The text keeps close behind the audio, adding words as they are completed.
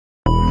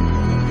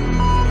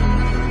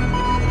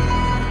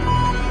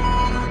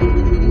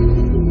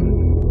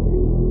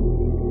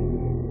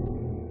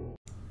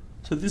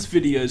So this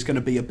video is going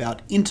to be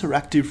about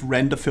interactive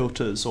render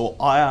filters, or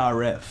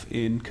IRF,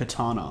 in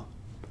Katana.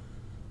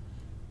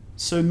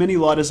 So many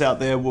lighters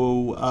out there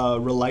will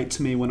relate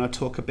to me when I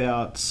talk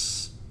about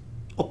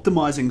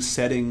optimizing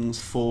settings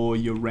for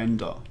your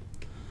render,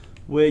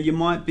 where you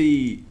might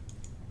be,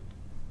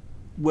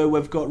 where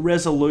we've got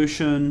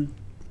resolution,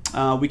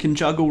 we can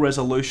juggle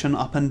resolution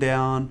up and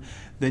down,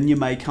 then you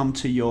may come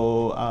to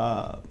your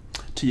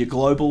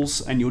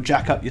globals and you'll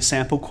jack up your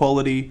sample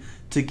quality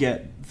to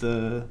get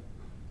the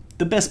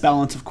best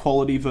balance of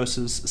quality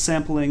versus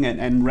sampling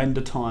and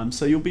render time.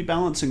 So you'll be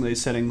balancing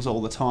these settings all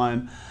the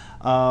time,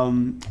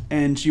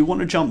 and you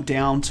want to jump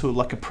down to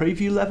like a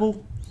preview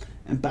level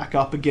and back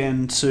up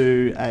again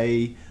to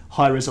a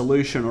high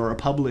resolution or a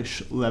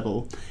publish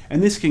level.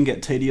 And this can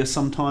get tedious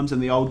sometimes. In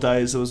the old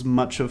days there was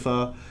much of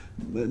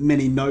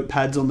many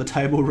notepads on the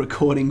table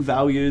recording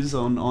values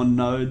on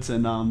nodes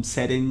and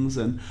settings,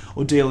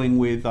 or dealing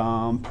with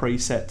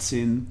presets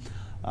in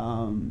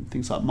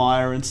things like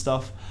Maya and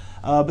stuff.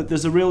 But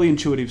there's a really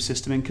intuitive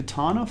system in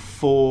Katana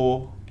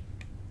for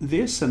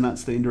this, and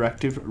that's the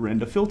interactive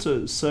render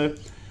filters. So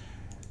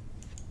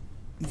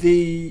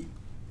the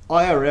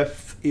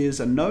IRF is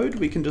a node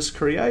we can just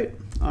create,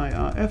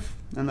 IRF,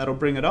 and that'll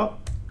bring it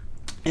up.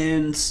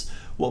 And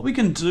what we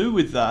can do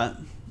with that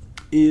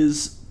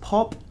is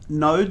pop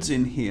nodes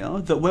in here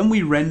that when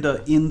we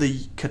render in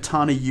the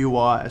Katana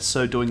UI,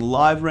 so doing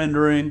live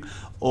rendering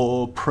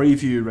or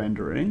preview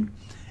rendering,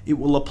 it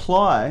will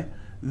apply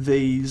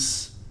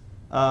these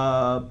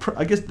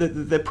I guess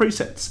they're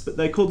presets, but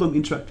they call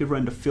them interactive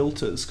render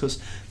filters because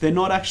they're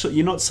not actually,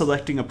 you're not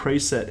selecting a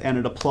preset and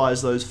it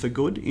applies those for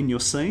good in your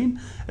scene.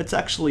 It's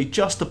actually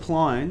just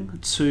applying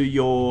to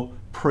your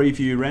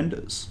preview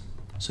renders,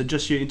 so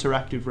just your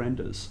interactive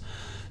renders.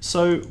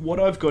 So what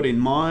I've got in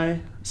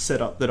my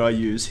setup that I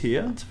use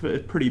here, it's a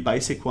pretty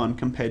basic one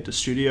compared to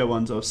studio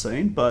ones I've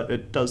seen, but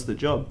it does the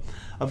job.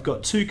 I've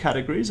got two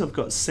categories. I've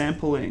got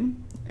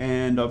sampling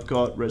and I've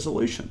got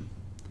resolution.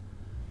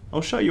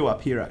 I'll show you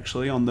up here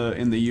actually in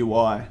the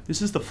UI. This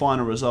is the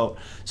final result.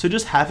 So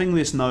just having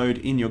this node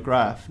in your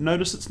graph,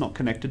 notice it's not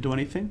connected to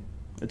anything.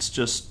 It's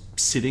just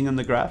sitting in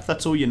the graph.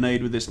 That's all you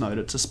need with this node.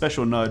 It's a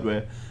special node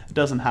where it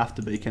doesn't have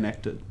to be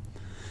connected.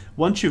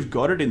 Once you've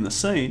got it in the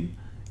scene,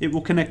 it will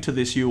connect to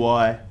this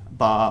UI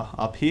bar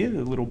up here,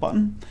 the little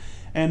button,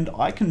 and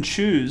I can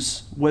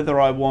choose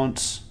whether I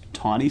want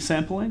tiny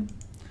sampling.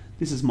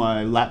 This is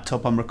my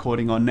laptop I'm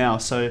recording on now,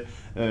 so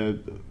a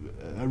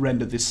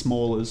render this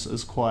small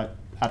is quite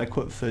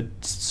adequate for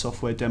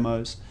software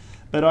demos.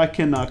 But I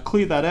can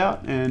clear that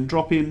out and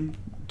drop in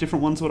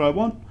different ones what I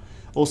want,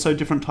 also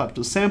different types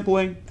of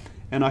sampling,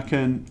 and I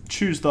can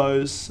choose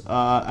those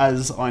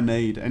as I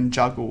need and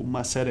juggle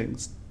my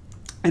settings.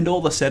 And all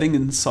the setting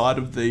inside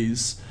of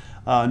these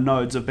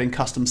nodes have been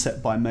custom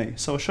set by me.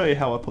 So I'll show you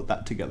how I put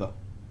that together.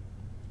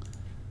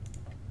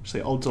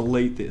 Actually, I'll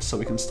delete this so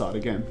we can start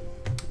again.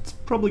 It's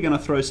probably going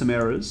to throw some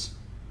errors,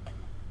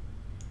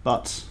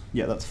 but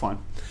yeah, that's fine.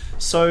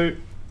 So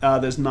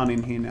there's none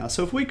in here now.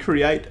 So if we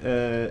create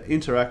an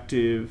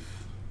interactive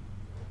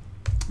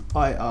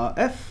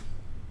IRF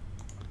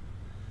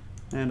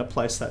and I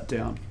place that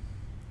down.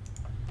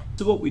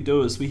 So what we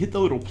do is we hit the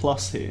little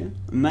plus here,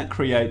 and that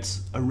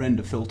creates a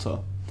render filter,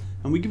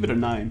 and we give it a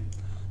name.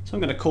 So I'm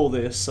going to call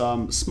this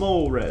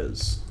small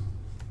res.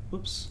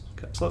 Whoops,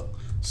 caps lock,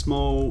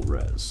 small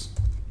res.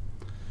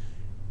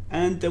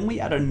 And then we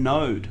add a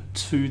node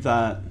to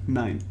that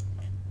name.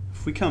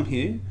 If we come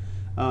here,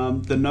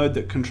 the node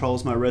that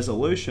controls my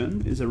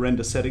resolution is a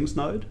render settings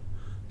node.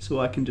 So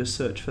I can just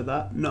search for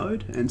that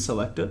node and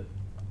select it.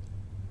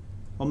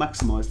 I'll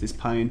maximize this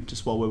pane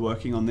just while we're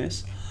working on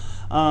this.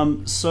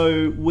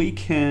 So we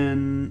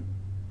can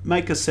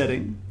make a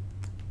setting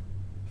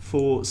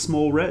for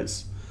small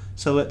res.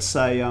 So let's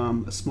say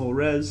a small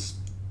res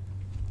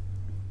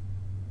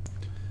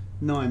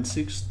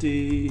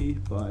 960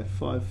 by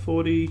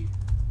 540.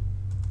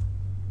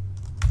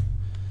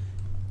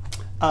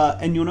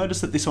 And you'll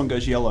notice that this one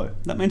goes yellow.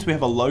 That means we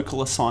have a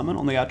local assignment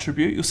on the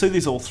attribute. You'll see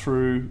these all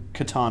through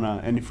Katana,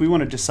 and if we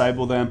want to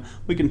disable them,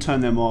 we can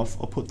turn them off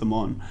or put them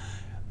on.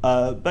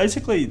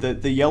 Basically,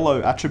 the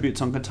yellow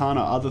attributes on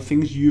Katana are the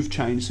things you've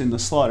changed in the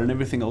slider, and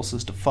everything else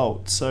is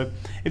default. So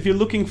if you're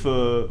looking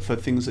for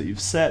things that you've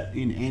set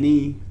in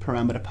any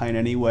parameter pane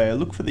anywhere,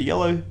 look for the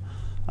yellow,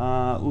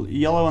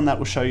 and that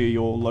will show you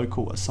your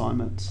local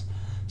assignments.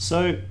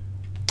 So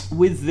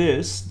with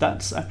this,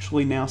 that's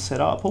actually now set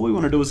up. All we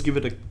want to do is give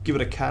it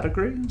a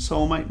category. So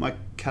I'll make my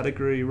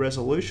category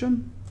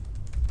resolution.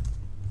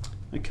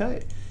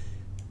 Okay.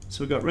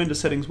 So we've got render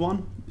settings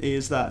 1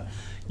 is that.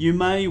 You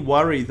may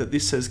worry that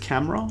this says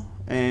camera,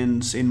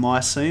 and in my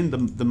scene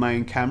the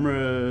main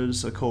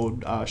cameras are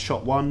called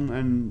shot 1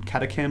 and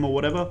catacam or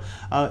whatever.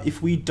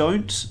 If we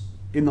don't,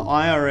 in the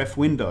IRF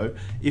window,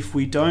 if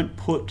we don't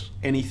put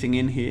anything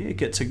in here, it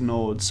gets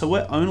ignored. So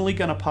we're only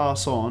going to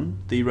pass on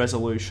the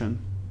resolution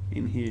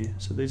in here.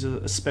 So these are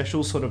a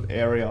special sort of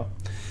area,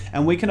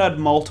 and we can add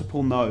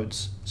multiple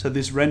nodes. So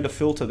this render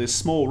filter, this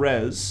small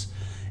res,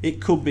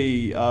 it could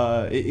be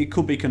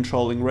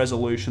controlling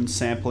resolution,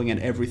 sampling, and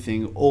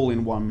everything all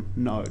in one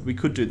node. We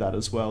could do that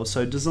as well.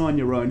 So design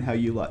your own how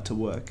you like to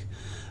work.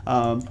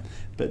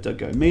 But don't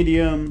go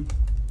medium,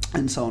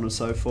 and so on and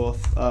so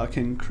forth.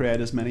 Can create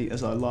as many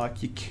as I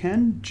like. You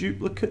can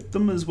duplicate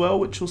them as well,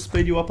 which will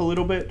speed you up a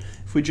little bit.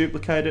 If we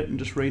duplicate it and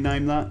just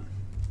rename that,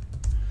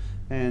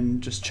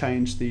 and just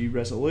change the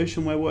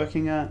resolution we're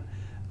working at,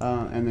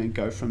 and then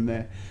go from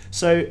there.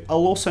 So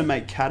I'll also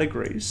make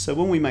categories. So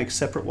when we make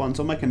separate ones,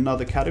 I'll make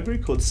another category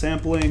called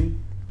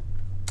sampling,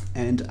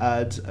 and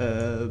add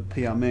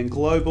PRMan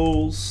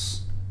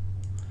globals.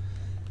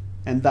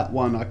 And that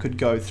one I could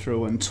go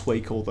through and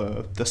tweak all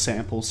the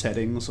sample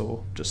settings,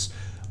 or just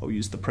I'll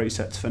use the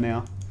presets for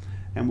now,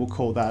 and we'll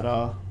call that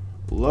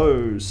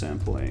low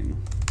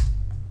sampling,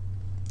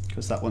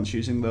 because that one's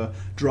using the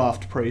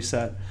draft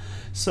preset.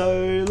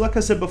 So like I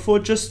said before,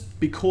 just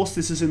because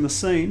this is in the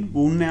scene,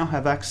 we'll now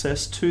have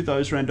access to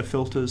those render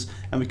filters,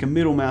 and we can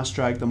middle mouse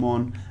drag them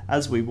on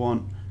as we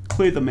want,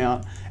 clear them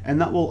out,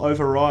 and that will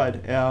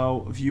override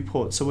our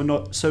viewport.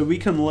 So we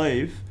can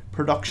leave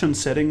production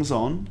settings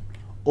on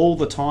all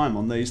the time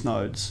on these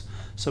nodes.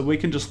 So we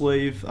can just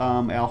leave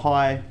our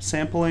high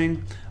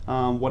sampling,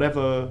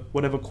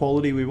 whatever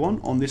quality we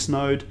want on this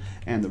node,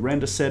 and the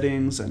render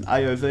settings and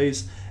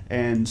AOVs,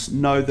 and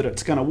know that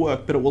it's going to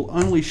work, but it will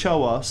only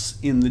show us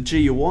in the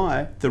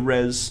GUI the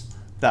res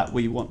that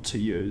we want to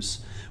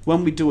use.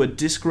 When we do a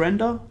disk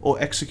render or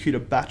execute a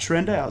batch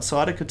render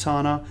outside of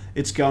Katana,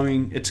 it's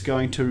going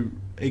to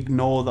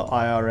ignore the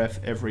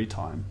IRF every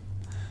time.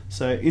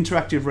 So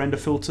interactive render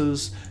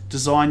filters,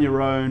 design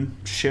your own,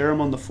 share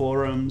them on the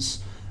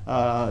forums.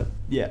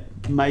 Yeah,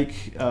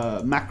 make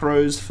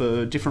macros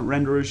for different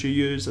renderers you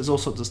use. There's all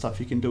sorts of stuff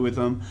you can do with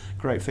them.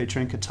 Great feature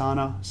in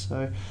Katana.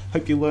 So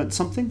hope you learned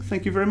something.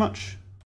 Thank you very much.